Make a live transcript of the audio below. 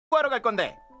갈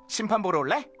건데 심판 보러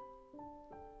올래?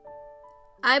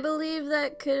 I believe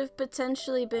that could have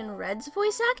potentially been Red's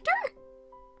voice actor,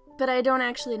 but I don't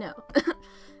actually know.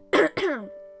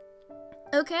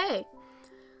 Okay.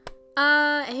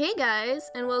 Hey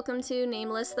guys, and welcome to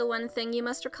Nameless, the one thing you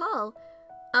must recall.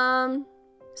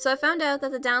 So I found out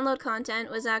that the download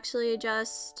content was actually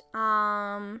just,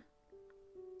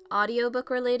 audiobook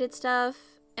related stuff,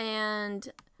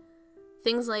 and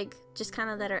things like just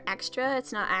kind of that are extra.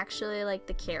 It's not actually like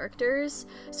the characters.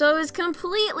 So I was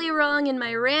completely wrong in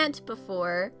my rant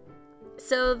before.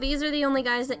 So these are the only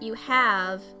guys that you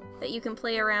have that you can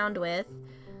play around with.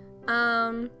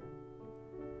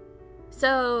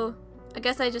 So I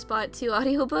guess I just bought 2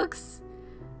 audiobooks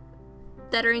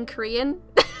that are in Korean.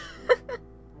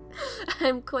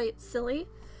 I'm quite silly.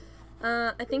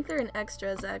 I think they're in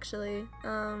extras actually.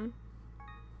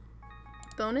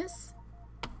 Bonus?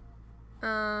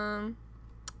 Oh,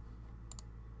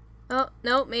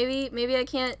 no, maybe I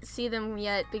can't see them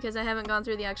yet because I haven't gone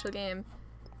through the actual game.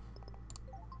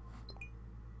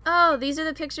 Oh, these are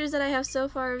the pictures that I have so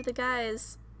far of the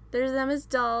guys. There's them as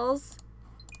dolls.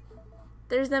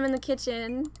 There's them in the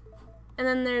kitchen. And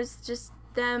then there's just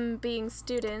them being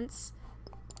students.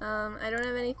 I don't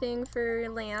have anything for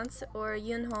Lance or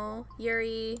Yunho,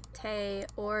 Yuri, Tei,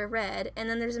 or Red. And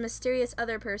then there's a mysterious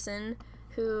other person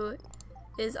who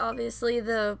is obviously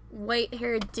the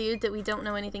white-haired dude that we don't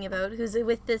know anything about, who's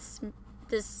with this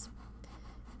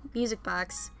music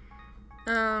box.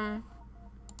 Did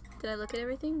I look at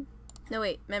everything? No,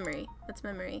 wait, memory. What's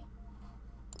memory?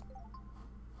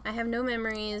 I have no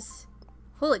memories.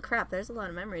 Holy crap, there's a lot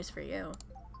of memories for you.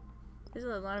 There's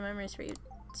a lot of memories for you,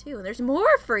 too. There's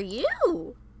more for you!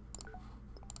 Oh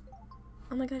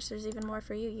my gosh, there's even more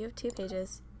for you. You have 2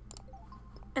 pages.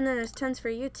 And then there's tons for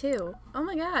you too. Oh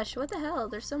my gosh, what the hell?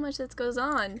 There's so much that goes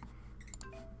on.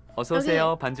 어서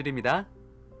오세요, 반줄입니다.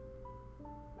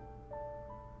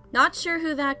 Not sure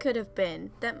who that could have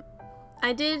been.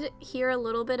 I did hear a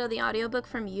little bit of the audiobook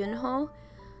from Yunho.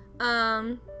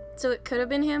 So it could have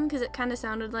been him because it kind of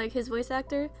sounded like his voice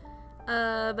actor.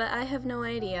 But I have no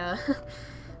idea.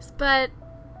 But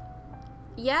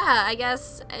yeah, I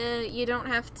guess you don't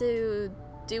have to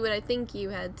do what I think you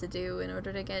had to do in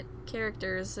order to get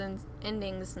characters and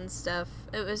endings and stuff.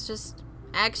 It was just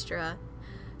extra.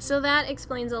 So that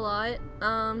explains a lot.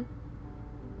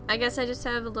 I guess I just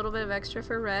have a little bit of extra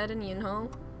for Red and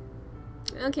Yunho.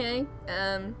 Okay.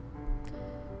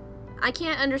 I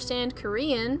can't understand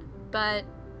Korean, but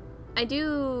I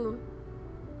do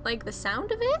like the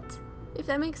sound of it, if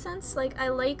that makes sense. Like, I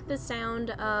like the sound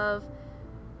of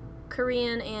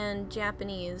Korean and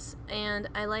Japanese, and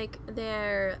I like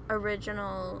their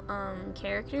original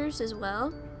characters as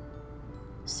well.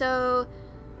 So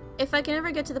if I can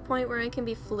ever get to the point where I can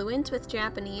be fluent with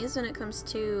Japanese when it comes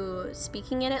to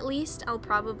speaking it, at least I'll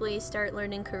probably start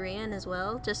learning Korean as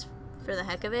well, just for the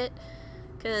heck of it,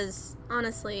 because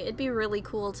honestly it'd be really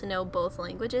cool to know both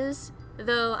languages,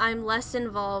 though I'm less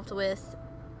involved with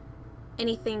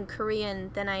anything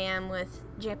Korean than I am with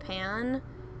Japan,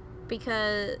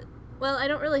 because, well, I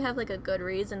don't really have like a good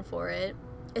reason for it.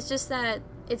 It's just that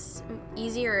it's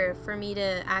easier for me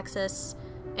to access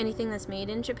anything that's made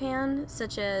in Japan,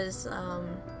 such as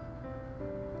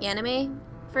anime,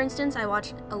 for instance. I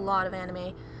watch a lot of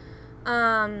anime.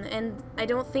 And I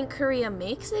don't think Korea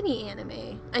makes any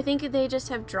anime. I think they just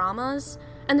have dramas.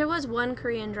 And there was one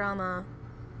Korean drama.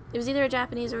 It was either a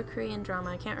Japanese or a Korean drama,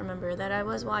 I can't remember, that I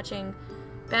was watching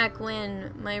back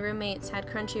when my roommates had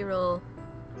Crunchyroll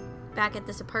back at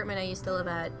this apartment I used to live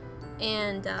at,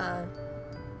 and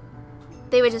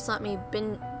they would just let me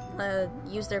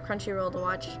use their Crunchyroll to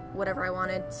watch whatever I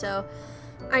wanted, so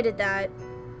I did that.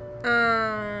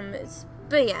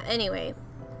 But yeah, anyway,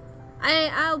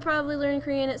 I'll probably learn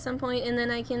Korean at some point, and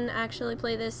then I can actually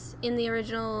play this in the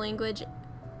original language.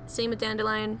 Same with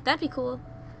Dandelion. That'd be cool.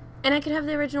 And I could have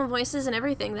the original voices and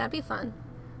everything. That'd be fun.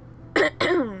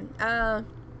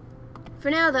 For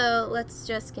now, though, let's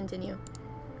just continue.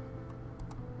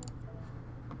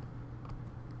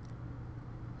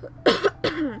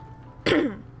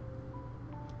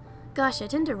 Gosh, I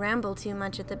tend to ramble too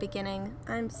much at the beginning.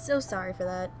 I'm so sorry for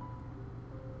that.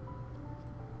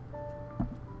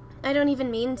 I don't even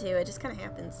mean to, it just kind of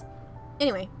happens.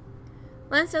 Anyway,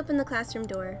 Lance opened the classroom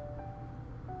door.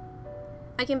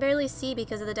 I can barely see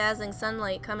because of the dazzling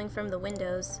sunlight coming from the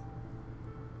windows.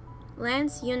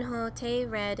 Lance, Yunho, Tei,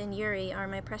 Red, and Yuri are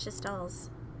my precious dolls.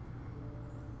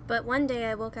 But one day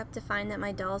I woke up to find that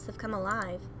my dolls have come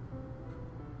alive.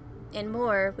 And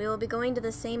more, we will be going to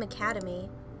the same academy.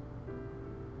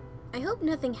 I hope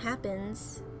nothing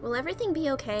happens. Will everything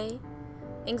be okay?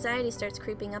 Anxiety starts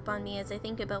creeping up on me as I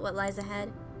think about what lies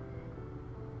ahead.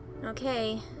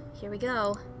 Okay, here we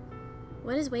go.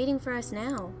 What is waiting for us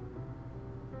now?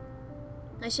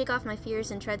 I shake off my fears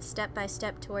and tread step by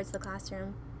step towards the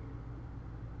classroom.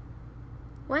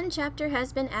 One chapter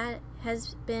has been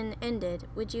ended.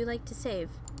 Would you like to save?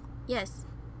 Yes.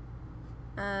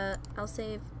 I'll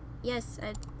save. Yes,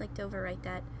 I'd like to overwrite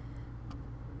that.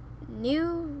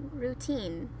 New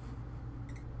routine.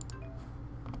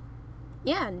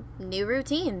 Yeah, new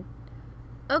routine.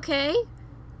 Okay.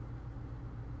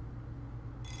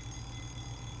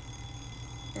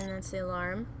 And that's the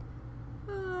alarm.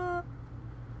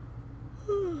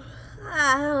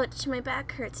 Ouch, my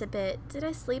back hurts a bit. Did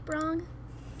I sleep wrong?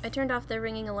 I turned off the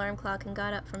ringing alarm clock and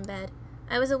got up from bed.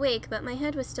 I was awake, but my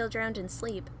head was still drowned in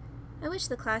sleep. I wish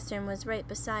the classroom was right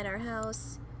beside our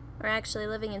house. Or actually,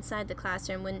 living inside the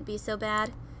classroom wouldn't be so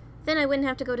bad. Then I wouldn't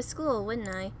have to go to school, wouldn't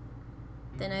I?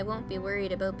 Then I won't be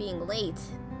worried about being late.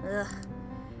 Ugh.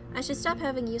 I should stop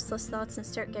having useless thoughts and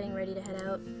start getting ready to head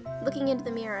out. Looking into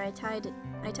the mirror, I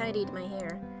tidied my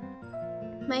hair.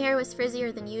 My hair was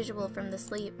frizzier than usual from the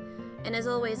sleep, and as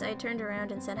always, I turned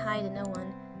around and said hi to no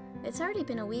one. It's already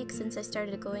been a week since I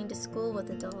started going to school with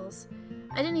the dolls.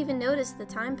 I didn't even notice the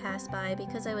time pass by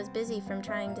because I was busy from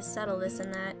trying to settle this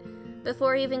and that.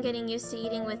 Before even getting used to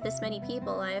eating with this many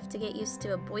people, I have to get used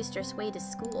to a boisterous way to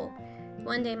school.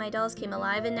 One day my dolls came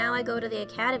alive, and now I go to the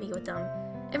academy with them.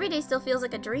 Every day still feels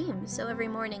like a dream, so every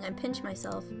morning I pinch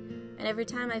myself. And every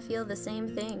time I feel the same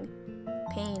thing.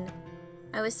 Pain.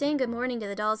 I was saying good morning to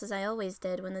the dolls as I always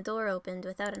did when the door opened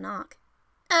without a knock.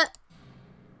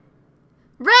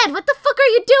 Red, what the fuck are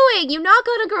you doing? You knock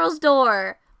on a girl's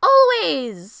door.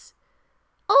 Always.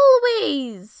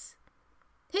 Always.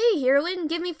 Hey, heroine,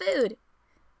 give me food.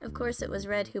 Of course it was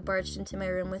Red who barged into my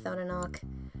room without a knock.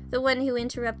 The one who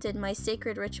interrupted my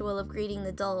sacred ritual of greeting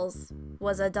the dolls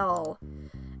was a doll.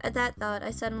 At that thought,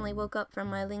 I suddenly woke up from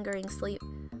my lingering sleep.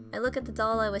 I look at the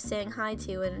doll I was saying hi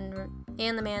to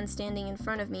and the man standing in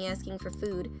front of me asking for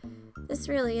food. This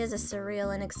really is a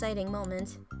surreal and exciting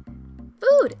moment.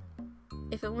 Food!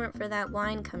 If it weren't for that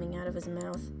wine coming out of his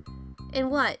mouth. And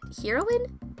what,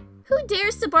 heroine? Who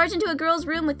dares to barge into a girl's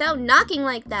room without knocking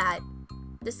like that?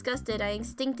 Disgusted, I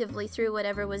instinctively threw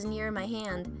whatever was near my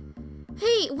hand.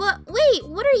 Hey, wait,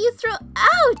 what are you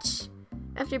Ouch!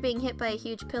 After being hit by a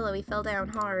huge pillow, he fell down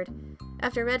hard.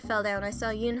 After Red fell down, I saw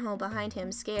Yunho behind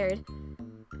him, scared.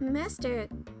 Master,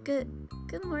 good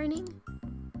morning.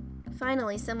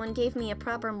 Finally, someone gave me a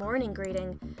proper morning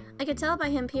greeting. I could tell by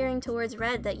him peering towards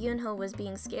Red that Yunho was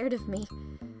being scared of me.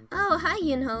 Oh, hi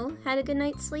Yunho. Had a good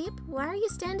night's sleep? Why are you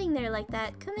standing there like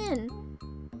that? Come in.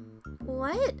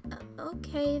 What?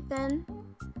 Okay, then.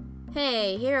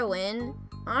 Hey, heroine.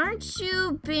 Aren't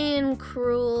you being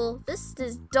cruel? This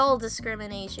is dull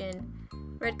discrimination.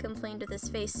 Red complained with his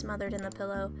face smothered in the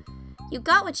pillow. You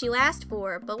got what you asked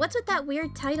for, but what's with that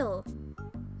weird title?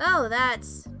 Oh,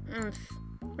 that's...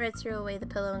 Red threw away the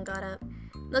pillow and got up.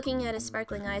 Looking at his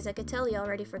sparkling eyes, I could tell he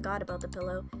already forgot about the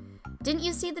pillow. Didn't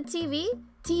you see the TV?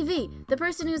 TV, the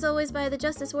person who's always by the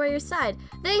Justice Warrior's side.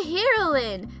 The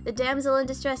heroine! The damsel in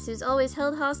distress who's always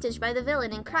held hostage by the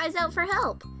villain and cries out for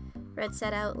help. Red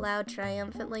said out loud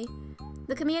triumphantly.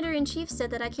 The Commander-in-Chief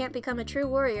said that I can't become a true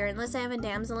warrior unless I have a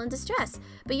damsel in distress,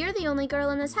 but you're the only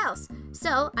girl in this house,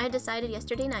 so I decided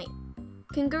yesterday night.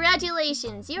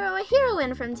 Congratulations, you're a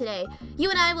heroine from today.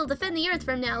 You and I will defend the Earth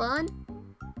from now on.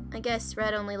 I guess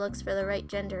Red only looks for the right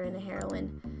gender in a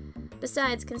heroine.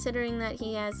 Besides, considering that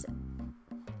he has...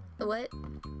 What?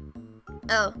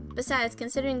 Oh, besides,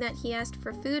 considering that he asked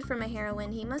for food from a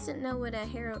heroine, he mustn't know what a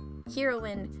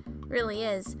heroine really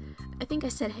is. I think I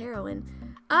said heroine.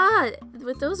 Ah,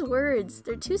 with those words,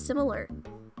 they're too similar.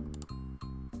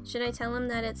 Should I tell him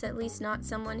that it's at least not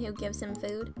someone who gives him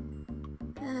food?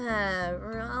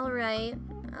 Alright.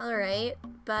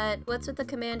 But what's with the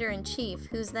Commander-in-Chief?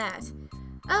 Who's that?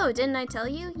 Oh, didn't I tell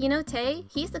you? You know Tei?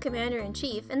 He's the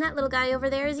Commander-in-Chief, and that little guy over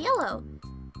there is yellow.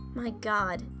 My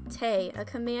god, Tei, a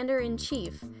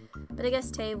Commander-in-Chief. But I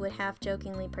guess Tei would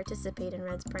half-jokingly participate in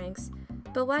Red's pranks.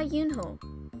 But why Yunho?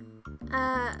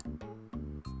 I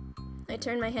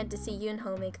turned my head to see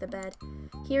Yunho make the bed.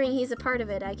 Hearing he's a part of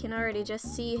it, I can already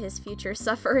just see his future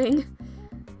suffering.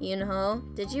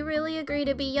 Yunho, did you really agree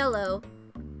to be yellow?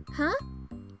 Huh?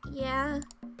 Yeah.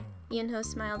 Yunho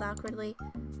smiled awkwardly.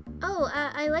 Oh,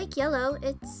 I like yellow.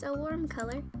 It's a warm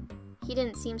color. He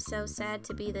didn't seem so sad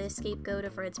to be the scapegoat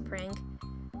of Red's prank.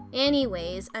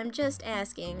 Anyways, I'm just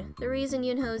asking. The reason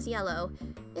Yunho's yellow,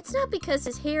 it's not because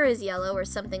his hair is yellow or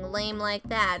something lame like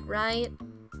that, right?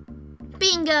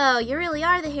 Bingo! You really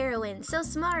are the heroine. So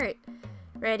smart.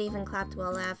 Red even clapped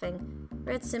while laughing.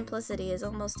 Red's simplicity is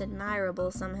almost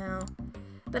admirable somehow.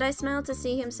 But I smiled to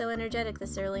see him so energetic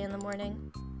this early in the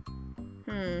morning.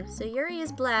 So Yuri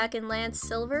is black and Lance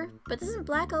silver? But doesn't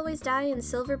black always die and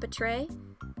silver betray?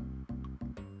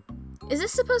 Is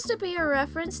this supposed to be a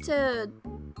reference to...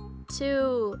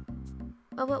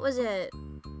 oh, what was it?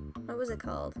 What was it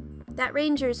called? That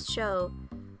Rangers show.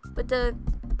 With the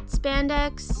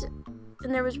spandex,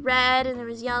 and there was red, and there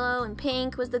was yellow, and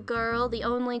pink was the girl, the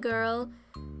only girl.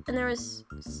 And there was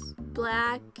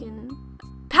black and...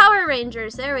 Power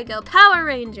Rangers! There we go, Power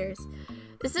Rangers!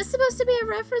 Is this supposed to be a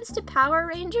reference to Power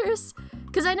Rangers?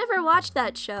 Because I never watched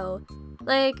that show.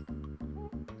 Like,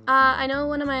 I know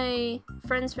one of my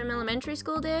friends from elementary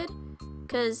school did,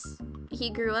 because he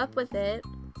grew up with it.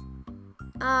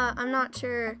 I'm not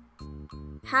sure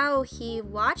how he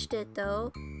watched it,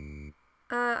 though.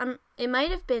 It might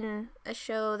have been a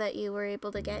show that you were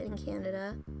able to get in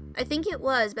Canada. I think it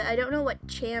was, but I don't know what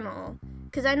channel.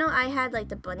 Because I know I had, like,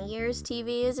 the Bunny Ears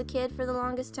TV as a kid for the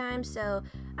longest time, so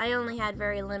I only had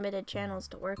very limited channels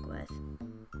to work with.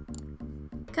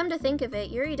 Come to think of it,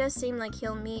 Yuri does seem like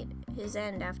he'll meet his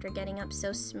end after getting up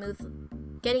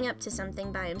to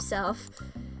something by himself.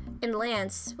 And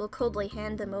Lance will coldly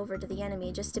hand them over to the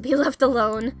enemy just to be left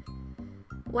alone.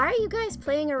 Why are you guys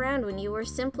playing around when you were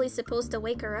simply supposed to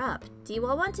wake her up? Do you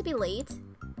all want to be late?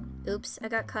 Oops, I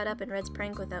got caught up in Red's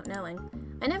prank without knowing.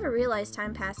 I never realized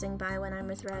time passing by when I'm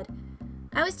with Red.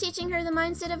 I was teaching her the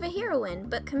mindset of a heroine,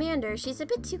 but Commander, she's a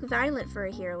bit too violent for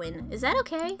a heroine. Is that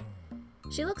okay?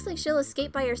 She looks like she'll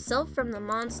escape by herself from the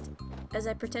monster. As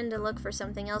I pretend to look for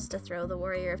something else to throw, the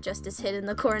warrior of justice hid in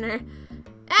the corner.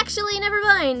 Actually, never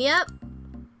mind, yep.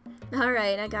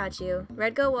 Alright, I got you.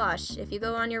 Red, go wash. If you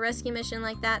go on your rescue mission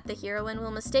like that, the heroine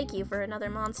will mistake you for another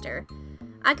monster.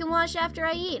 I can wash after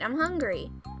I eat, I'm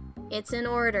hungry. It's in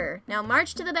order. Now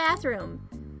march to the bathroom.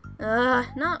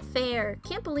 Not fair.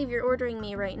 Can't believe you're ordering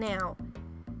me right now.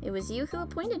 It was you who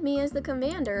appointed me as the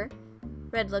commander.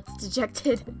 Red looked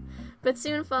dejected, but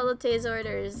soon followed Tei's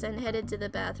orders and headed to the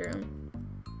bathroom.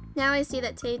 Now I see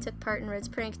that Tei took part in Red's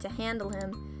prank to handle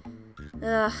him.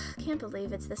 Can't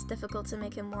believe it's this difficult to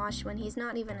make him wash when he's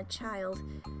not even a child.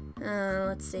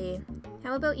 Let's see.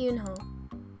 How about Yunho?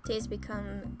 Tei's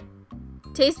become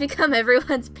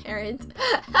everyone's parent.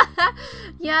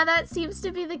 Yeah, that seems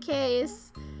to be the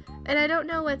case. And I don't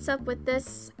know what's up with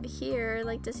this here.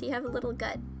 Like, does he have a little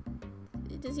gut?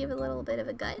 Does he have a little bit of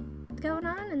a gut going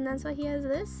on, and that's why he has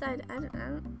this? I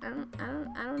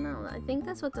don't know. I think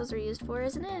that's what those are used for,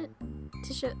 isn't it?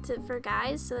 For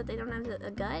guys, so that they don't have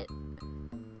a gut.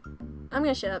 I'm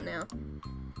gonna shut up now.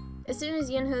 As soon as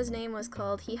Yunho's name was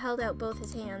called, he held out both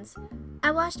his hands.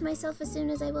 I washed myself as soon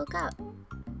as I woke up.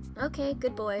 Okay,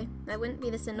 good boy. I wouldn't be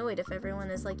this annoyed if everyone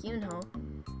is like Yunho.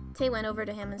 Tei went over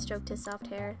to him and stroked his soft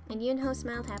hair, and Yunho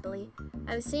smiled happily.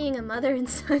 I was seeing a mother and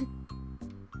son.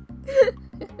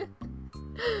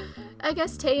 I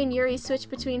guess Tei and Yuri switch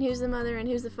between who's the mother and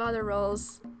who's the father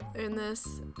roles in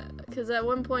this. Because at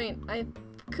one point, I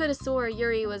could have swore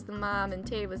Yuri was the mom and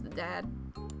Tei was the dad.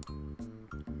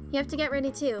 You have to get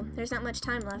ready too. There's not much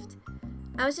time left.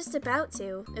 I was just about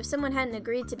to, if someone hadn't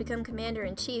agreed to become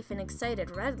Commander-in-Chief and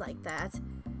excited Red like that.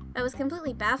 I was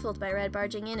completely baffled by Red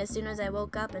barging in as soon as I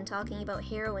woke up and talking about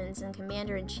heroines and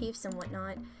Commander-in-Chiefs and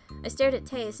whatnot. I stared at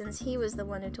Tei since he was the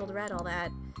one who told Red all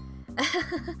that.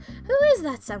 Who is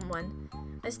that someone?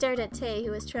 I stared at Tei,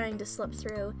 who was trying to slip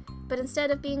through, but instead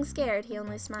of being scared, he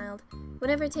only smiled.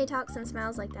 Whenever Tei talks and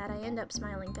smiles like that, I end up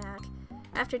smiling back.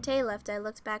 After Tei left, I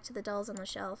looked back to the dolls on the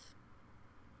shelf.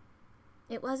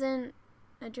 It wasn't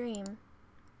a dream.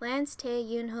 Lance, Tei,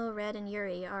 Yunho, Red, and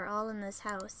Yuri are all in this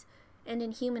house, and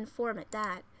in human form at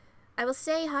that. I will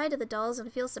say hi to the dolls and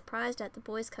feel surprised at the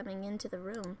boys coming into the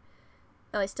room.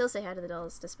 Oh, I still say hi to the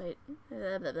dolls, despite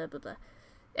blah, blah, blah, blah, blah.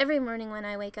 Every morning when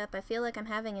I wake up, I feel like I'm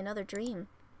having another dream.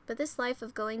 But this life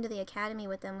of going to the academy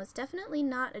with them was definitely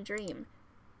not a dream.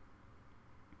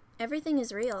 Everything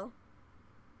is real.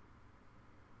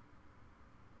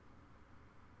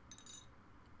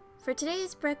 For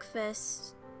today's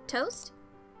breakfast... Toast?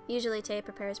 Usually Tei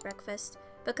prepares breakfast,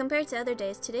 but compared to other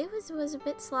days, today was a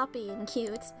bit sloppy and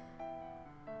cute.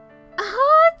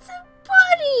 Oh, it's a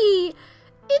bunny!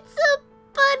 It's a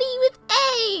bunny with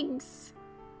eggs!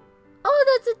 Oh,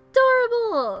 that's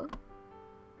adorable!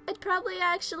 I'd probably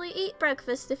actually eat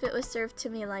breakfast if it was served to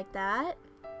me like that.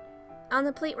 On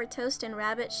the plate were toast and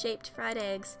rabbit-shaped fried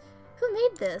eggs. Who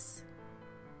made this?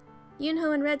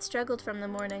 Yunho and Red struggled from the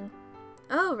morning.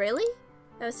 Oh, really?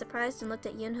 I was surprised and looked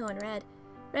at Yunho and Red.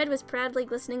 Red was proudly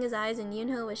glistening his eyes and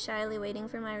Yunho was shyly waiting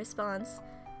for my response.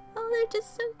 Oh, they're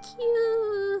just so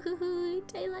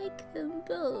cute! I like them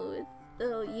both.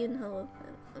 Oh, Yunho.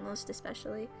 most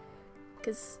especially.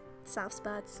 Because soft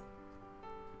spots.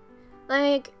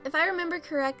 Like, if I remember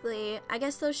correctly, I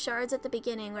guess those shards at the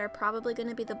beginning were probably going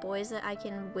to be the boys that I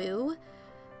can woo.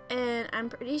 And I'm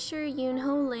pretty sure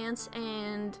Yoonho, Lance,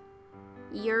 and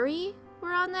Yuri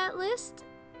were on that list.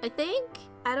 I think?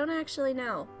 I don't actually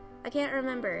know. I can't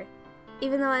remember.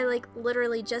 Even though I, like,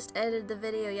 literally just edited the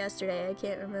video yesterday, I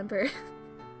can't remember.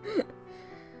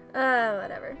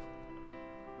 Whatever.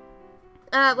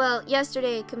 Well,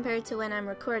 yesterday compared to when I'm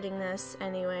recording this,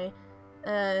 anyway.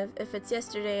 If it's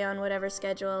yesterday on whatever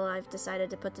schedule I've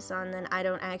decided to put this on, then I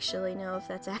don't actually know if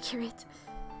that's accurate.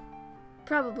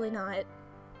 Probably not.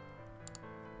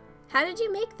 How did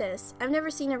you make this? I've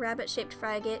never seen a rabbit-shaped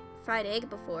fried egg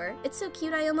before. It's so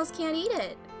cute I almost can't eat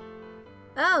it.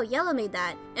 Oh, Yellow made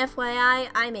that. FYI,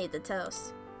 I made the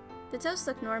toast. The toast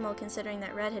looked normal considering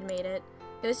that Red had made it.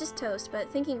 It was just toast, but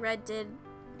thinking Red did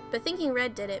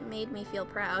it made me feel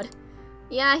proud.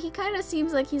 Yeah, he kind of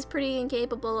seems like he's pretty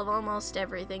incapable of almost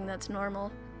everything that's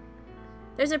normal.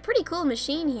 There's a pretty cool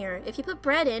machine here. If you put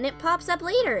bread in, it pops up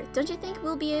later. Don't you think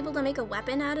we'll be able to make a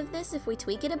weapon out of this if we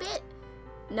tweak it a bit?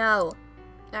 No,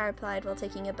 I replied while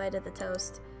taking a bite of the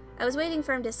toast. I was waiting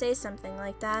for him to say something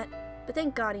like that, but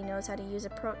thank God he knows how to use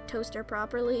a toaster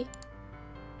properly.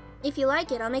 If you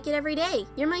like it, I'll make it every day.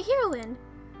 You're my heroine.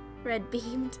 Red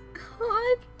beamed.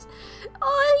 What?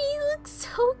 Oh, he looks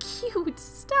so cute.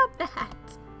 Stop that.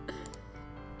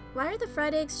 Why are the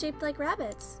fried eggs shaped like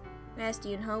rabbits? I asked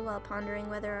Yoonho while pondering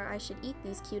whether I should eat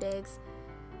these cute eggs.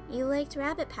 You liked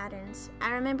rabbit patterns.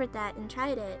 I remembered that and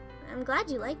tried it. I'm glad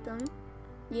you liked them.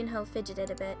 Yoonho fidgeted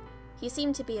a bit. He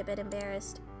seemed to be a bit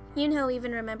embarrassed. Yoonho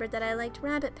even remembered that I liked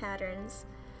rabbit patterns.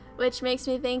 Which makes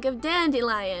me think of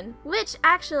Dandelion. Which,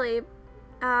 actually,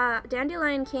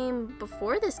 Dandelion came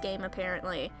before this game,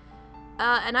 apparently.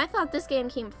 And I thought this game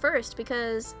came first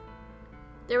because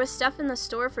there was stuff in the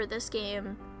store for this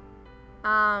game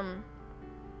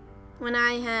when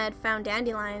I had found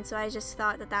Dandelion, so I just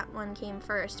thought that that one came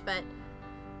first, but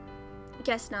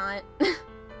guess not.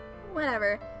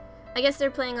 Whatever. I guess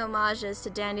they're playing homages to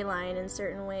Dandelion in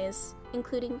certain ways,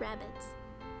 including rabbits.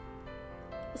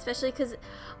 Especially because,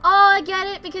 oh, I get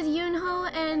it, because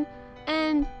Yoonho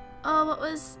and, oh, what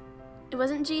was, it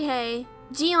wasn't Jihei,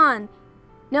 Jiyeon.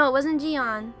 No, it wasn't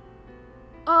Jiyeon.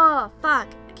 Oh, fuck,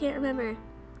 I can't remember.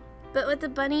 But with the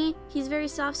bunny, he's very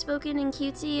soft-spoken and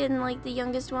cutesy and, like, the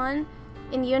youngest one.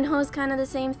 And Yoonho's kind of the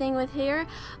same thing with hair.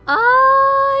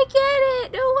 Oh, I get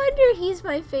it. No wonder he's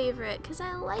my favorite, because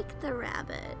I like the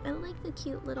rabbit. I like the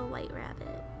cute little white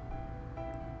rabbit.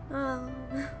 Oh.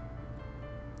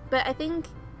 But I think,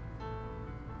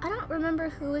 I don't remember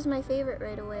who was my favorite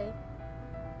right away.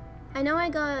 I know I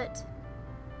got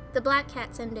the Black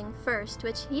Cat's ending first,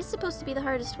 which he's supposed to be the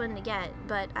hardest one to get,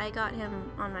 but I got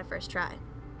him on my first try.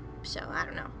 So, I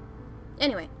don't know.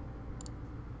 Anyway.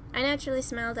 I naturally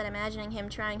smiled at imagining him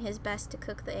trying his best to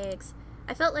cook the eggs.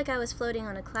 I felt like I was floating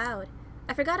on a cloud.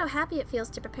 I forgot how happy it feels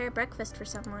to prepare breakfast for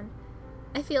someone.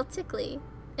 I feel tickly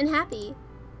and happy.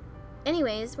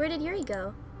 Anyways, where did Yuri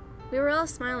go? We were all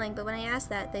smiling, but when I asked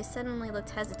that, they suddenly looked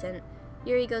hesitant.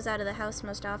 Yuri goes out of the house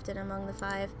most often among the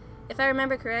five. If I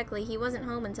remember correctly, he wasn't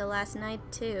home until last night,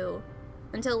 too.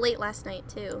 Until late last night,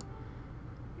 too.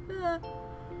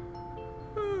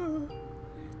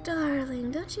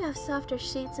 Darling, don't you have softer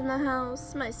sheets in the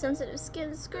house? My sensitive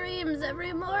skin screams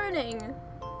every morning.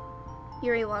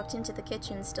 Yuri walked into the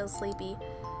kitchen, still sleepy.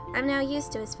 I'm now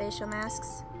used to his facial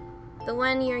masks. The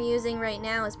one you're using right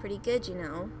now is pretty good, you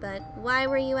know, but why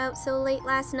were you out so late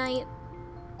last night?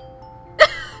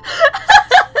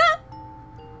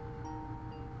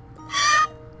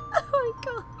 Oh my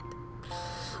god.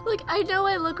 Like, I know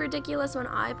I look ridiculous when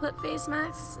I put face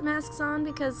masks on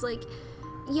because, like,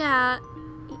 yeah,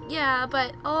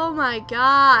 but oh my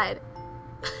god.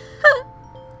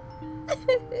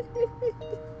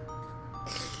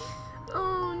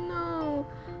 Oh no.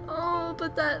 Oh,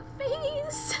 but that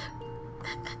face.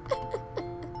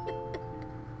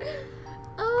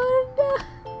 Oh no.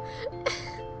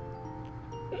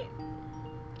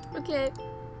 Okay.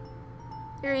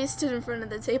 Yuri stood in front of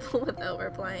the table without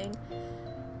replying.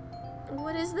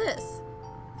 What is this?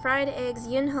 Fried eggs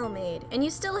Yoonho made. And you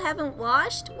still haven't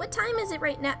washed? What time is it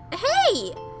right now?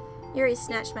 Hey! Yuri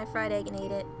snatched my fried egg and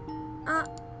ate it.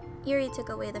 Yuri took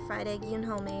away the fried egg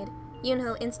Yoonho made.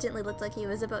 Yoonho instantly looked like he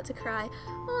was about to cry.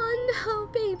 Oh no,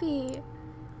 baby!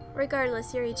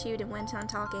 Regardless, Yuri chewed and went on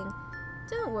talking.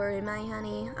 Don't worry, my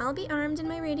honey. I'll be armed in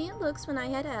my radiant looks when I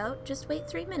head out. Just wait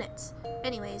 3 minutes.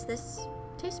 Anyways, this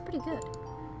tastes pretty good.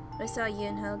 I saw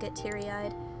Yoonho get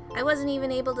teary-eyed. I wasn't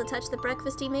even able to touch the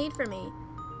breakfast he made for me.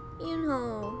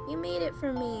 Yoonho, you made it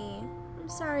for me. I'm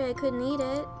sorry I couldn't eat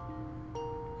it.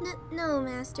 No,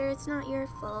 Master, it's not your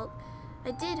fault.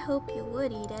 I did hope you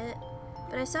would eat it.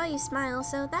 But I saw you smile,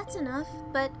 so that's enough.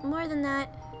 But more than that,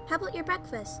 how about your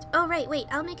breakfast? Oh, right, wait,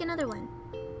 I'll make another one.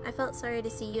 I felt sorry to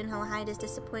see Yunho hide his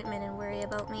disappointment and worry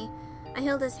about me. I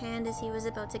held his hand as he was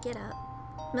about to get up.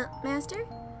 Master?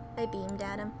 I beamed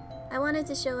at him. I wanted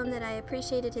to show him that I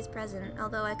appreciated his present,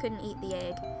 although I couldn't eat the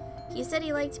egg. He said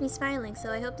he liked me smiling,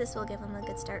 so I hope this will give him a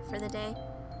good start for the day.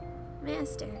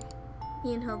 Master.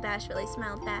 Yunho bashfully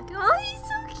smiled back. Oh, he's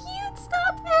so cute!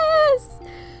 Stop this!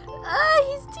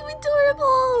 He's too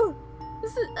adorable!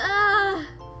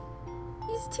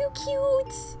 He's too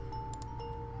cute!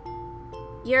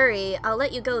 Yuri, I'll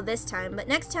let you go this time, but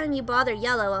next time you bother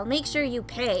Yellow, I'll make sure you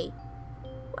pay.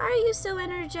 Why are you so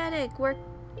energetic?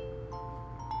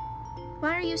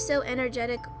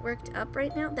 Worked up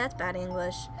right now? That's bad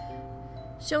English.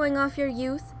 Showing off your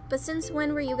youth? But since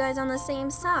when were you guys on the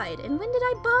same side? And when did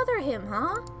I bother him,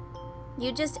 huh?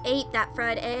 You just ate that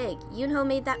fried egg. Yunho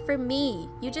made that for me.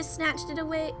 You just snatched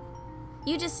away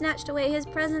his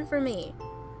present for me.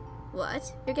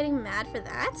 What? You're getting mad for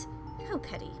that? How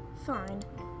petty. Fine.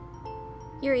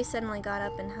 Yuri suddenly got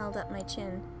up and held up my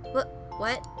chin.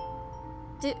 What?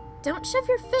 Don't shove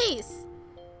your face!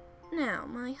 Now,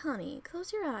 my honey,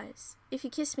 close your eyes. If you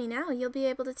kiss me now, you'll be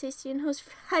able to taste Yunho's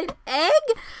fried egg?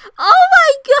 Oh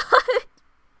my god!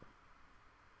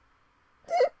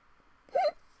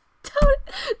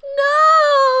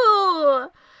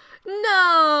 No!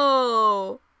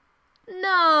 No!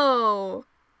 No!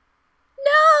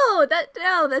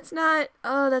 No, that's not...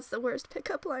 Oh, that's the worst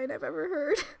pickup line I've ever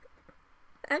heard.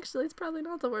 Actually, it's probably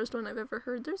not the worst one I've ever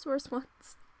heard. There's worse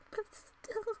ones. But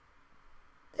still...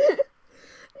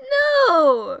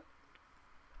 No!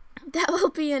 That will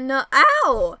be enough.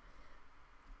 Ow!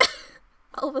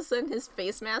 All of a sudden, his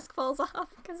face mask falls off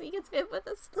because he gets hit with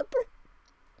a slipper.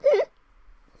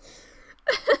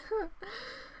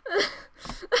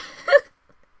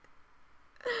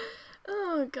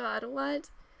 Oh god, what?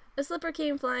 A slipper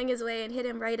came flying his way and hit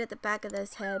him right at the back of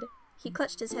his head. He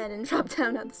clutched his head and dropped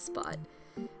down at the spot.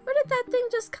 Where did that thing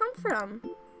just come from?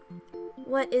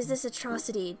 What is this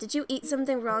atrocity? Did you eat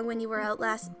something wrong when you were out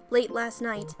late last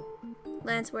night?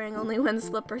 Lance, wearing only one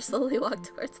slipper, slowly walked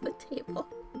towards the table.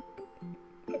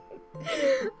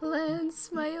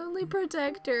 Lance, my only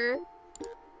protector.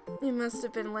 It must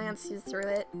have been Lance who threw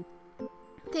it.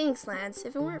 Thanks, Lance.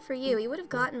 If it weren't for you, he would have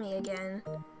gotten me again.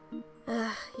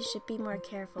 You should be more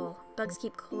careful. Bugs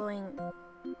keep clawing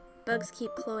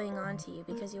onto you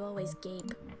because you always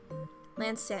gape.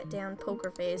 Lance sat down,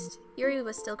 poker-faced. Yuri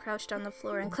was still crouched on the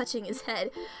floor and clutching his head.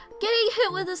 Getting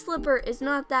hit with a slipper is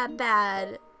not that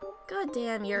bad. God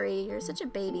damn, Yuri, you're such a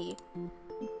baby.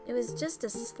 It was just a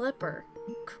slipper.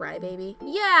 Crybaby.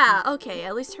 Yeah, okay,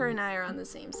 at least her and I are on the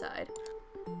same side.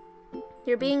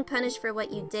 You're being punished for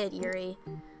what you did, Yuri.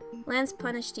 Lance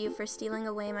punished you for stealing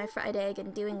away my fried egg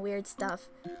and doing weird stuff.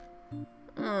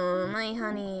 Oh, my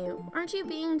honey, aren't you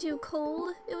being too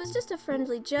cold? It was just a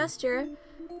friendly gesture.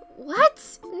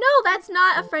 What? No, that's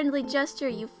not a friendly gesture,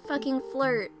 you fucking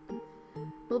flirt.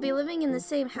 We'll be living in the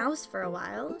same house for a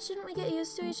while. Shouldn't we get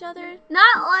used to each other?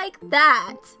 Not like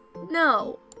that!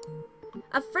 No.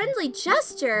 A friendly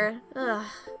gesture? Ugh.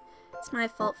 It's my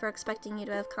fault for expecting you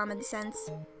to have common sense.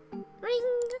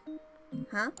 Ring!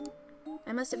 Huh?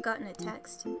 I must have gotten a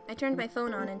text. I turned my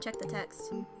phone on and checked the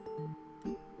text.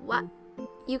 What?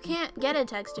 You can't get a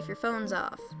text if your phone's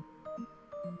off.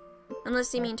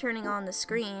 Unless you mean turning on the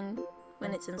screen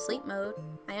when it's in sleep mode.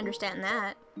 I understand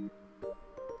that.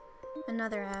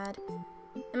 Another ad.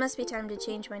 It must be time to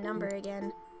change my number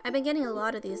again. I've been getting a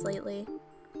lot of these lately.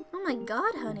 Oh my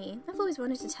god, honey. I've always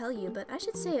wanted to tell you, but I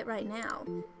should say it right now.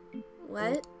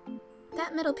 What?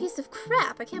 That metal piece of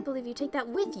crap! I can't believe you take that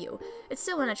with you. It's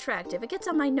so unattractive. It gets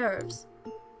on my nerves.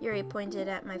 Yuri pointed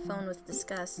at my phone with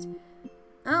disgust.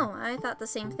 Oh, I thought the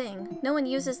same thing. No one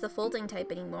uses the folding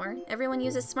type anymore. Everyone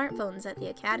uses smartphones at the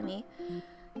academy.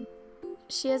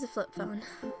 She has a flip phone.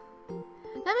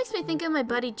 That makes me think of my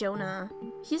buddy Jonah.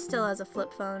 He still has a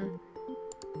flip phone.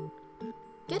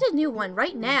 Get a new one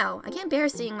right now. I can't bear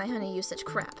seeing my honey use such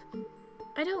crap.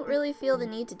 I don't really feel the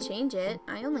need to change it.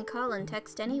 I only call and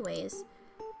text anyways.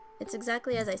 It's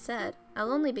exactly as I said.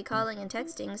 I'll only be calling and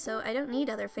texting, so I don't need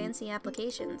other fancy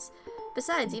applications.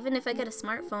 Besides, even if I get a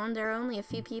smartphone, there are only a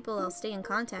few people I'll stay in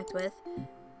contact with.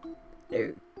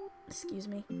 Excuse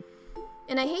me.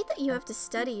 And I hate that you have to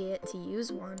study it to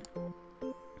use one.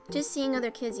 Just seeing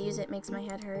other kids use it makes my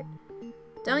head hurt.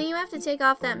 Don't you have to take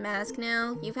off that mask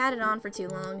now? You've had it on for too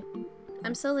long.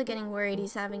 I'm slowly getting worried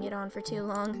he's having it on for too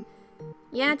long.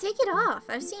 Yeah, take it off.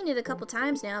 I've seen it a couple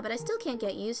times now, but I still can't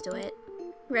get used to it.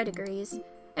 Red agrees.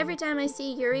 Every time I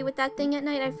see Yuri with that thing at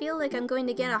night, I feel like I'm going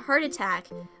to get a heart attack.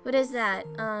 What is that?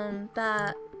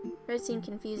 Red seemed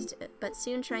confused, but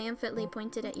soon triumphantly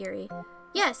pointed at Yuri.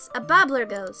 Yes, a babbler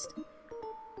ghost!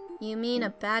 You mean a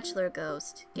bachelor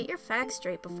ghost. Get your facts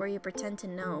straight before you pretend to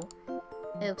know.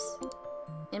 Oops.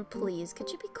 And please, could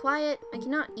you be quiet? I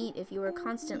cannot eat if you are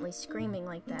constantly screaming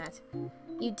like that.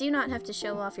 You do not have to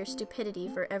show off your stupidity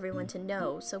for everyone to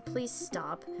know, so please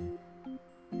stop.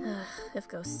 If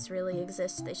ghosts really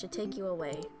exist, they should take you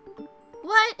away.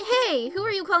 What? Hey! Who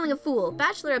are you calling a fool?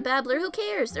 Bachelor or babbler? Who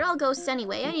cares? They're all ghosts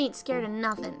anyway. I ain't scared of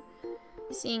nothing.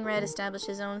 Seeing Red establish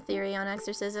his own theory on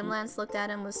exorcism, Lance looked at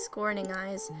him with scorning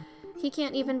eyes. He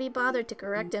can't even be bothered to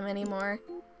correct him anymore.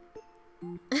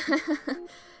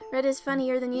 Red is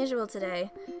funnier than usual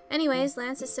today. Anyways,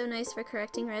 Lance is so nice for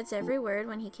correcting Red's every word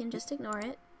when he can just ignore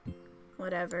it.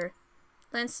 Whatever.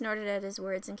 Lance snorted at his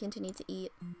words and continued to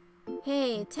eat.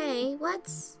 Hey, Tei,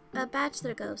 what's a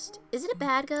bachelor ghost? Is it a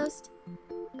bad ghost?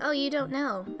 Oh, you don't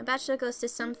know. A bachelor ghost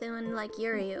is something like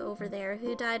Yuri over there,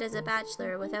 who died as a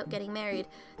bachelor without getting married.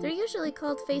 They're usually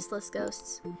called faceless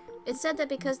ghosts. It's said that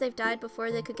because they've died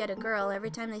before they could get a girl,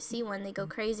 every time they see one, they go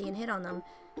crazy and hit on them.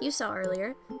 You saw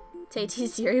earlier. Tei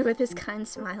teased Yuri with his kind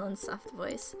smile and soft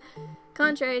voice.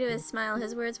 Contrary to his smile,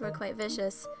 his words were quite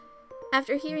vicious.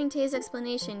 After hearing Tei's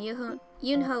explanation,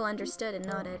 Yunho understood and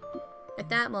nodded. At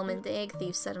that moment, the egg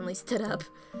thief suddenly stood up.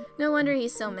 No wonder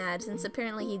he's so mad, since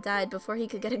apparently he died before he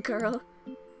could get a girl.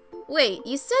 Wait,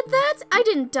 you said that? I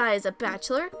didn't die as a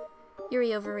bachelor! Yuri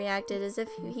overreacted as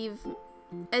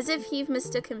if he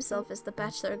mistook himself as the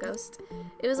bachelor ghost.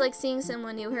 It was like seeing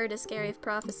someone who heard a scary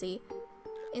prophecy.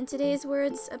 In today's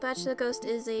words, a bachelor ghost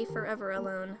is a forever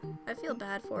alone. I feel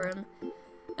bad for him.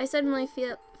 I suddenly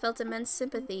felt immense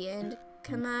sympathy and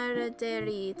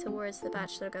camaraderie towards the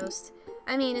bachelor ghost.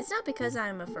 I mean, it's not because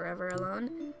I'm a forever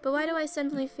alone, but why do I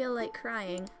suddenly feel like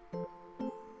crying?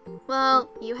 Well,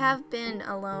 you have been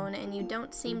alone, and you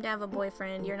don't seem to have a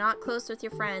boyfriend, you're not close with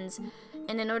your friends,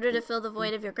 and in order to fill the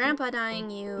void of your grandpa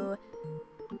dying, you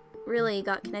really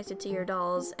got connected to your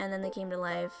dolls, and then they came to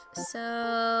life.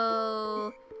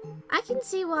 So I can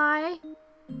see why.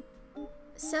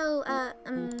 So,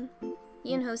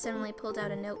 Yunho suddenly pulled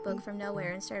out a notebook from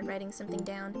nowhere and started writing something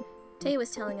down. Tei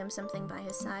was telling him something by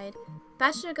his side.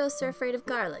 Bachelor ghosts are afraid of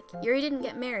garlic. Yuri didn't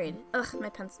get married. Ugh, my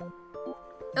pencil.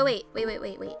 Oh, wait.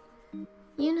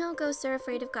 Yunho ghosts are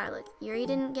afraid of garlic. Yuri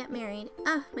didn't get married.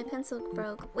 Ah, my pencil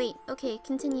broke. Wait, okay,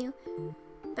 continue.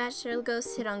 Bachelor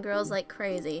ghosts hit on girls like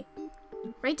crazy.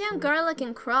 Write down garlic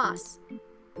and cross.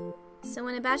 So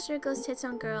when a bachelor ghost hits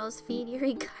on girls, feed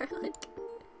Yuri garlic.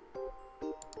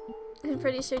 I'm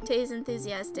pretty sure Tei's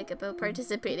enthusiastic about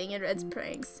participating in Red's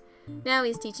pranks. Now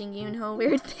he's teaching Yunho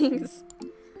weird things.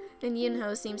 And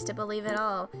Yunho seems to believe it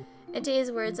all. At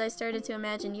Tei's words, I started to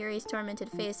imagine Yuri's tormented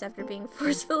face after being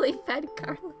forcefully fed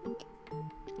garlic.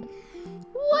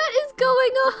 What is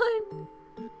going on?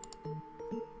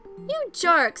 You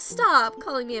jerks, stop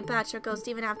calling me a bachelor ghost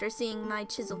even after seeing my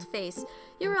chiseled face.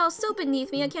 You're all so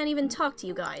beneath me I can't even talk to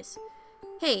you guys.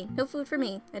 Hey, no food for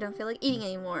me. I don't feel like eating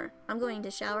anymore. I'm going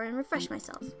to shower and refresh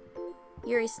myself.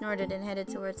 Yuri snorted and headed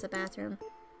towards the bathroom.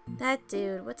 That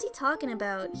dude, what's he talking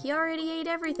about? He already ate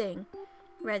everything,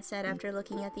 Red said after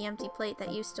looking at the empty plate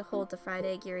that used to hold the fried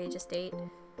egg Yuri just ate.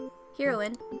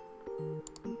 Heroine?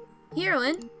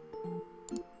 Heroine?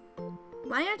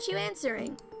 Why aren't you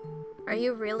answering? Are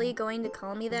you really going to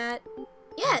call me that?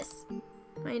 Yes!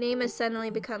 My name has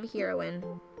suddenly become Heroine,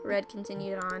 Red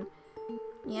continued on.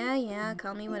 Yeah,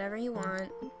 call me whatever you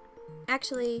want.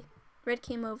 Actually, Red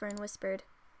came over and whispered.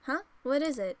 Huh? What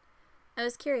is it? I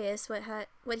was curious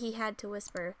what he had to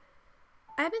whisper.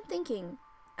 I've been thinking.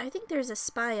 I think there's a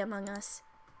spy among us.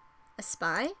 A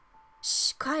spy?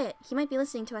 Shh, quiet. He might be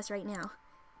listening to us right now.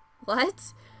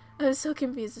 What? I was so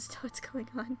confused as to what's going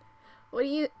on.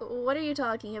 What are you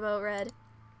talking about, Red?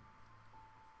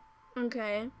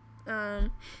 Okay.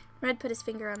 Red put his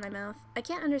finger on my mouth. I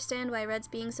can't understand why Red's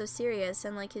being so serious,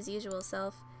 unlike his usual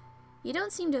self. You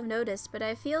don't seem to have noticed, but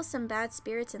I feel some bad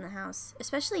spirits in the house.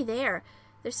 Especially there.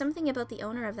 There's something about the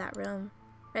owner of that room.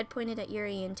 Red pointed at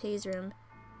Yuri and Tei's room.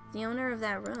 The owner of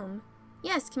that room?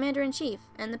 Yes, Commander-in-Chief,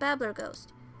 and the Babbler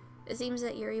Ghost. It seems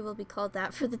that Yuri will be called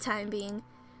that for the time being.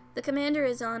 The Commander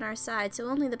is on our side, so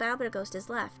only the Babbler Ghost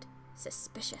is left.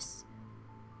 Suspicious.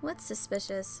 What's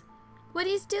suspicious? What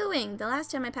he's doing! The last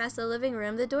time I passed the living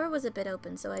room, the door was a bit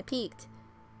open, so I peeked.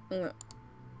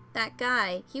 That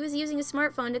guy, he was using a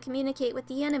smartphone to communicate with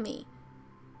the enemy.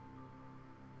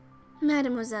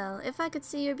 Mademoiselle, if I could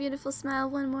see your beautiful smile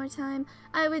one more time,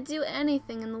 I would do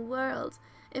anything in the world.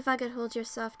 If I could hold your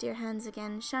soft dear hands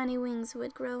again, shiny wings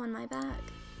would grow on my back.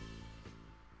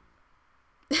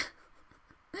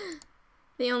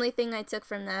 The only thing I took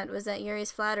from that was that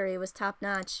Yuri's flattery was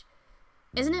top-notch.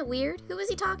 Isn't it weird? Who was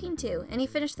he talking to? And he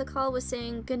finished the call with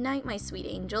saying, "Good night, my sweet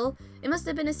angel." It must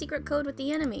have been a secret code with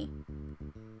the enemy.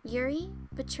 Yuri?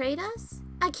 Betrayed us?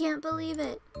 I can't believe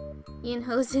it.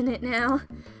 Yunho's in it now.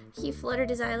 He fluttered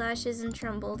his eyelashes and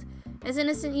trembled. As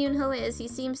innocent Yunho is, he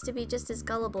seems to be just as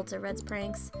gullible to Red's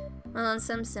pranks. Well, in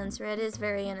some sense, Red is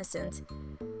very innocent.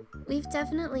 We've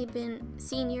definitely been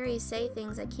seeing Yuri say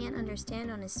things I can't understand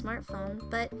on his smartphone,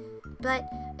 but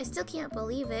I still can't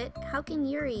believe it. How can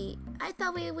Yuri? I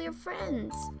thought we were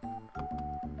friends.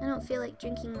 I don't feel like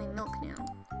drinking my milk now.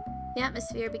 The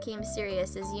atmosphere became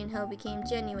serious as Yunho became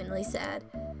genuinely sad.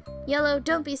 Yellow,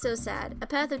 don't be so sad. A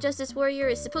path of Justice Warrior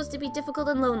is supposed to be difficult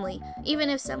and lonely. Even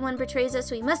if someone betrays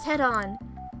us, we must head on.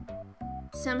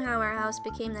 Somehow our house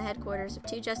became the headquarters of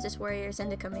 2 Justice Warriors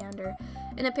and a commander,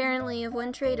 and apparently of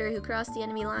 1 traitor who crossed the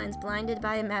enemy lines blinded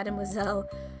by a Mademoiselle.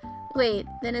 Wait,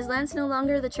 then is Lance no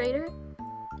longer the traitor?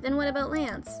 Then what about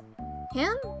Lance?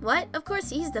 Him? What? Of course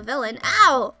he's the villain.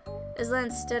 Ow! As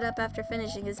Lance stood up after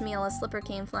finishing his meal, a slipper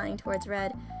came flying towards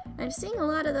Red. I'm seeing a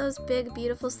lot of those big,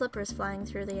 beautiful slippers flying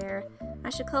through the air. I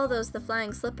should call those the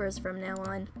flying slippers from now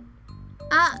on.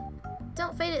 Ah!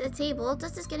 Don't fight at the table.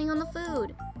 Dust is getting on the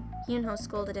food. Yunho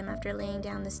scolded him after laying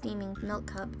down the steaming milk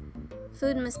cup.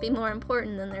 Food must be more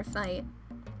important than their fight.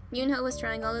 Yunho was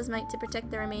trying all his might to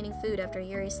protect the remaining food after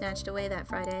Yuri snatched away that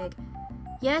fried egg.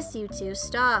 Yes, you two,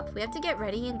 stop. We have to get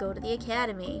ready and go to the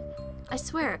academy. I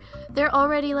swear, they're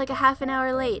already like a half an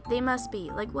hour late. They must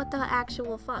be. Like, what the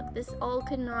actual fuck? This all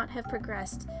could not have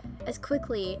progressed as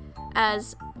quickly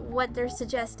as what they're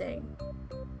suggesting.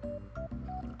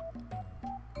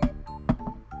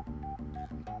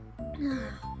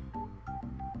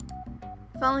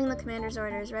 Following the commander's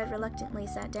orders, Red reluctantly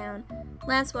sat down.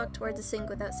 Lance walked toward the sink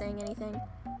without saying anything.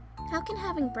 How can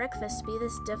having breakfast be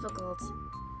this difficult?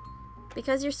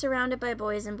 Because you're surrounded by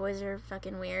boys and boys are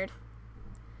fucking weird.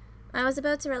 I was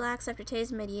about to relax after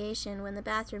Tei's mediation when the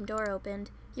bathroom door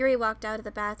opened. Yuri walked out of the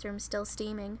bathroom still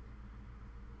steaming.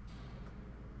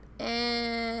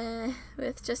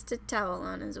 With just a towel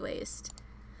on his waist.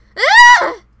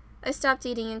 Ah! I stopped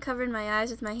eating and covered my eyes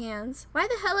with my hands. Why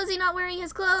the hell is he not wearing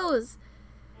his clothes?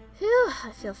 Whew,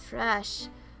 I feel fresh.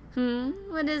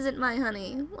 What is it, my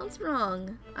honey? What's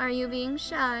wrong? Are you being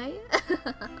shy?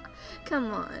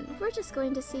 Come on, we're just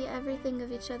going to see everything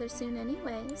of each other soon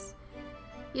anyways.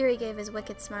 Yuri gave his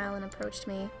wicked smile and approached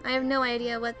me. I have no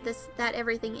idea what that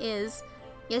everything is.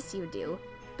 Yes, you do.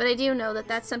 But I do know that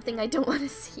that's something I don't want to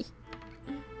see.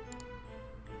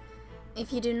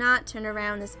 If you do not turn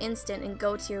around this instant and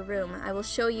go to your room, I will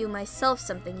show you myself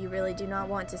something you really do not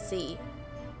want to see.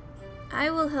 I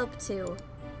will help too.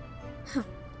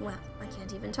 Well, I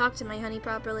can't even talk to my honey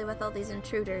properly with all these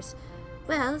intruders.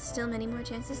 Well, still many more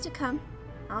chances to come.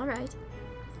 Alright.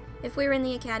 If we're in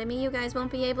the academy, you guys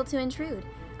won't be able to intrude.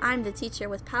 I'm the teacher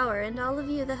with power, and all of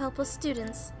you the helpless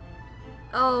students.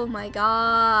 Oh my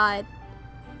god.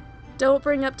 Don't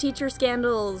bring up teacher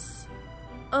scandals.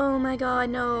 Oh my god,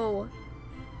 no.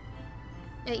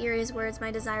 At Yuri's words,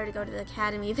 my desire to go to the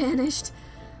academy vanished.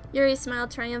 Yuri smiled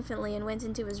triumphantly and went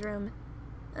into his room.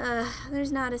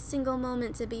 There's not a single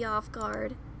moment to be off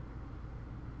guard.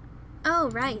 Oh,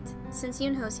 right. Since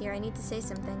Yunho's here, I need to say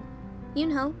something.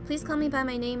 Yunho, please call me by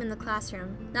my name in the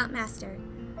classroom, not Master.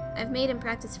 I've made him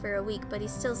practice for a week, but he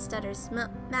still stutters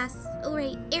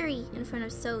Eri in front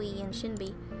of Zoe and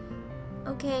Shinbi.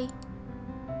 Okay.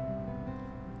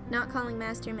 Not calling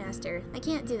Master Master. I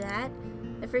can't do that.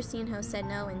 At first Yunho said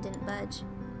no and didn't budge.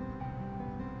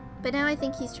 But now I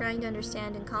think he's trying to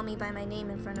understand and call me by my name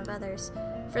in front of others.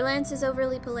 For Lance's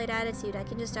overly polite attitude, I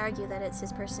can just argue that it's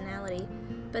his personality.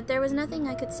 But there was nothing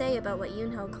I could say about what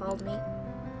Yunho called me.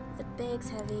 The bag's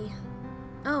heavy.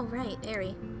 Oh, right,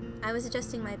 Eri. I was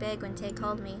adjusting my bag when Tei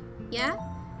called me. Yeah?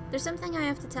 There's something I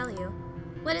have to tell you.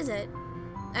 What is it?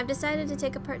 I've decided to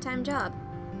take a part-time job.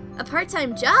 A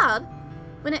part-time job?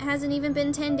 When it hasn't even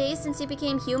been 10 days since you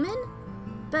became human?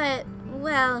 But,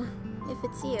 well, if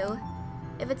it's you.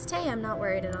 If it's Tei, I'm not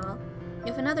worried at all.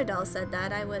 If another doll said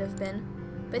that, I would have been.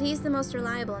 But he's the most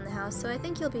reliable in the house, so I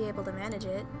think he'll be able to manage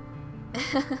it.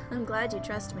 I'm glad you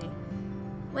trust me.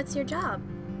 What's your job?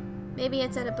 Maybe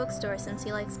it's at a bookstore since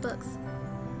he likes books.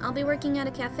 I'll be working at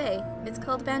a cafe. It's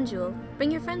called Banjul.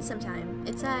 Bring your friends sometime.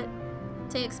 It's at...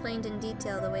 Tei explained in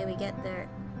detail the way to get there.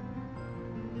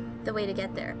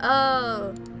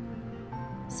 Oh!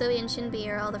 Zoe and Shinbi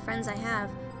are all the friends I have.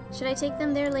 Should I take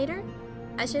them there later?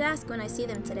 I should ask when I see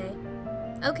them today.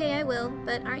 Okay, I will,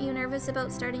 but aren't you nervous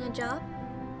about starting a job?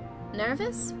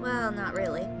 Nervous? Well, not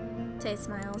really. Tei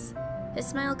smiles. His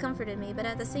smile comforted me, but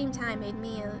at the same time made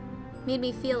me made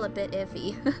me feel a bit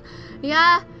iffy.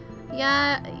 Yeah,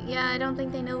 I don't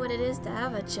think they know what it is to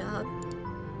have a job.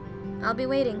 I'll be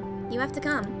waiting. You have to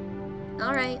come.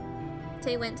 Alright.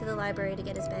 Tei went to the library to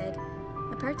get his bag.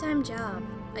 A part-time job.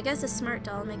 I guess a smart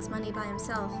doll makes money by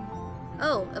himself.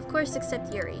 Oh, of course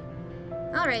except Yuri.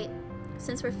 Alright.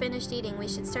 Since we're finished eating, we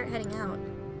should start heading out.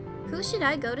 Who should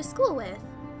I go to school with?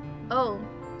 Oh,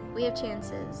 we have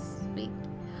chances.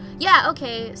 Yeah,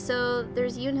 okay, so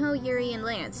there's Yunho, Yuri, and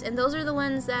Lance, and those are the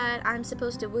ones that I'm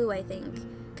supposed to woo, I think.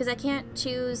 Because I can't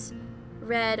choose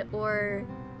Red or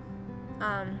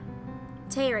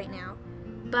Tei right now.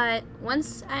 But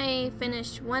once I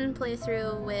finish one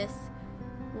playthrough with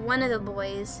one of the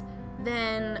boys,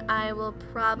 then I will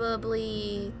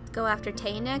probably go after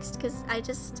Tei next, because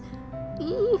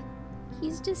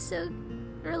he's just so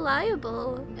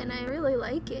reliable, and I really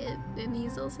like it, and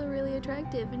he's also really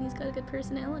attractive, and he's got a good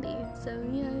personality, so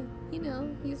yeah, you know,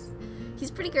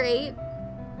 he's pretty great.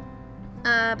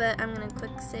 But I'm gonna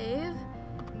quick save,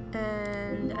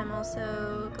 and I'm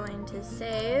also going to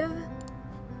save,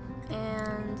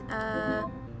 and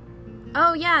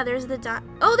oh yeah, there's the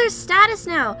there's status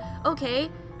now.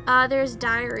 Okay, there's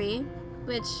diary,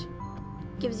 which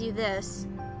gives you this.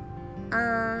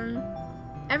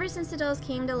 Ever since the dolls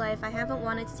came to life, I haven't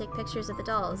wanted to take pictures of the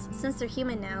dolls, since they're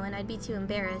human now and I'd be too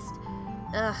embarrassed.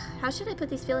 Ugh, how should I put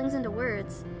these feelings into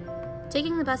words?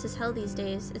 Taking the bus is hell these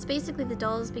days. It's because the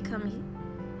dolls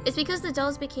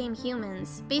became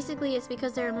humans. Basically, it's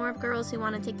because there are more girls who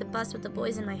want to take the bus with the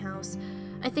boys in my house.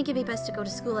 I think it'd be best to go to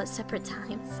school at separate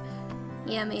times.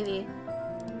 Yeah, maybe.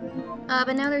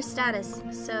 But now there's status,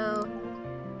 so...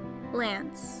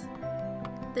 Lance.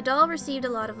 The doll received a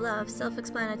lot of love,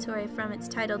 self-explanatory from its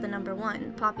title, the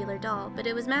 #1, popular doll, but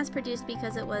it was mass-produced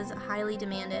because it was highly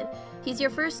demanded. He's your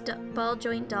first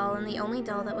ball-joint doll and the only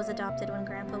doll that was adopted when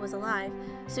Grandpa was alive,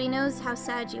 so he knows how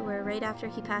sad you were right after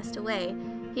he passed away.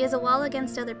 He has a wall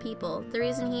against other people. The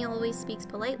reason he always speaks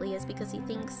politely is because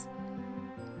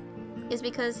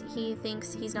he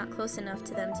thinks he's not close enough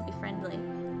to them to be friendly.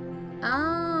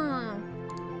 Oh,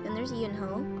 and there's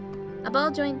Yunho. A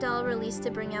ball-joint doll released to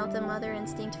bring out the mother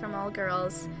instinct from all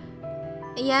girls.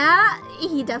 Yeah,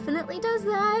 he definitely does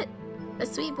that. A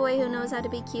sweet boy who knows how to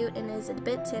be cute and is a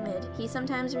bit timid. He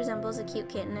sometimes resembles a cute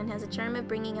kitten and has a charm of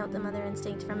bringing out the mother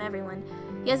instinct from everyone.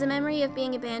 He has a memory of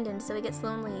being abandoned, so he gets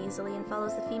lonely easily and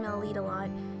follows the female lead a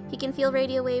lot. He can feel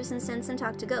radio waves and sense and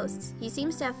talk to ghosts. He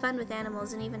seems to have fun with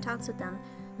animals and even talks with them.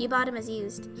 You bought him as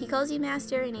used. He calls you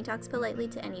master and he talks politely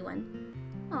to anyone.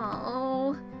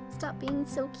 Oh. Stop being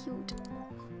so cute.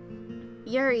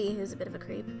 Yuri, who's a bit of a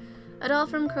creep. A doll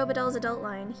from Krobadol's adult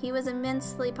line. He was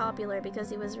immensely popular because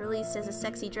he was released as a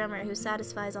sexy drummer who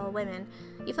satisfies all women.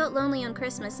 You felt lonely on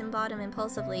Christmas and bought him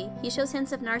impulsively. He shows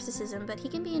hints of narcissism, but he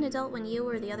can be an adult when you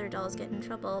or the other dolls get in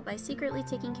trouble by secretly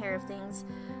taking care of things.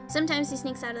 Sometimes he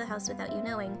sneaks out of the house without you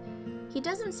knowing. He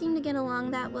doesn't seem to get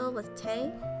along that well with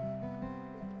Tei.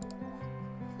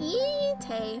 Eee,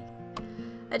 Tei.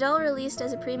 A doll released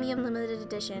as a premium limited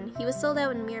edition. He was sold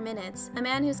out in mere minutes. A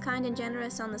man who's kind and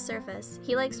generous on the surface.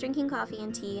 He likes drinking coffee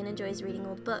and tea and enjoys reading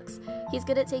old books. He's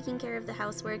good at taking care of the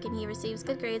housework and he receives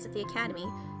good grades at the academy.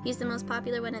 He's the most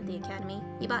popular one at the academy.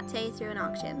 He bought Tei through an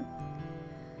auction.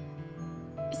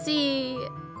 See,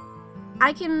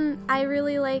 I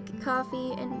really like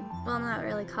coffee and, well, not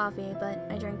really coffee, but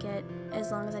I drink it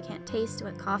as long as I can't taste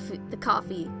the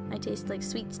coffee. I taste like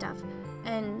sweet stuff.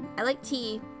 And I like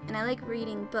tea, and I like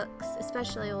reading books,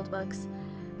 especially old books,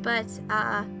 but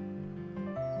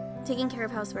taking care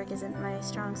of housework isn't my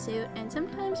strong suit, and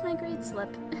sometimes my grades slip.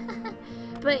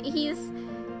 But he's,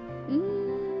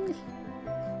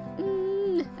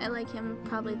 I like him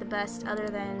probably the best, other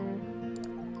than,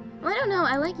 well, I don't know,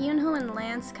 I like Yunho and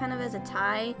Lance kind of as a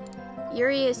tie.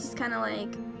 Yuri is just kind of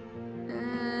like,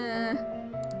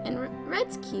 and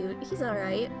Red's cute, he's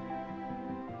alright.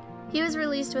 He was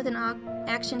released with an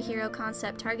action hero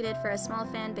concept targeted for a small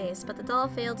fan base, but the doll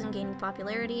failed in gaining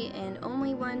popularity, and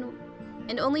only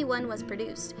one was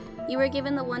produced. You were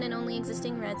given the one and only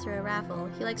existing Red through a raffle.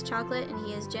 He likes chocolate, and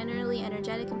he is generally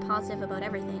energetic and positive about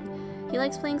everything. He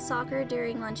likes playing soccer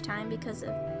during lunchtime because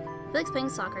of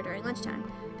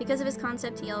his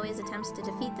concept. He always attempts to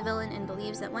defeat the villain and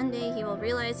believes that one day he will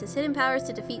realize his hidden powers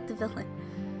to defeat the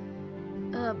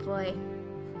villain. Oh boy.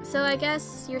 So I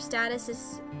guess your status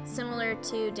is similar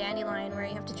to Dandelion, where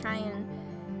you have to try and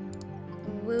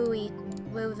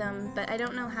woo them, but I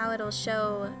don't know how it'll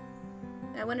show.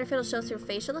 I wonder if it'll show through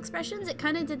facial expressions. It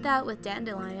kind of did that with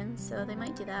Dandelion, so they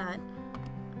might do that.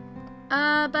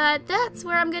 But that's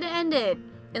where I'm gonna end it.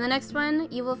 In the next one,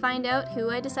 you will find out who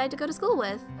I decide to go to school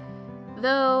with.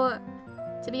 Though,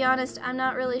 To be honest, I'm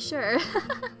not really sure.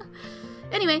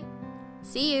 Anyway,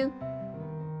 see you.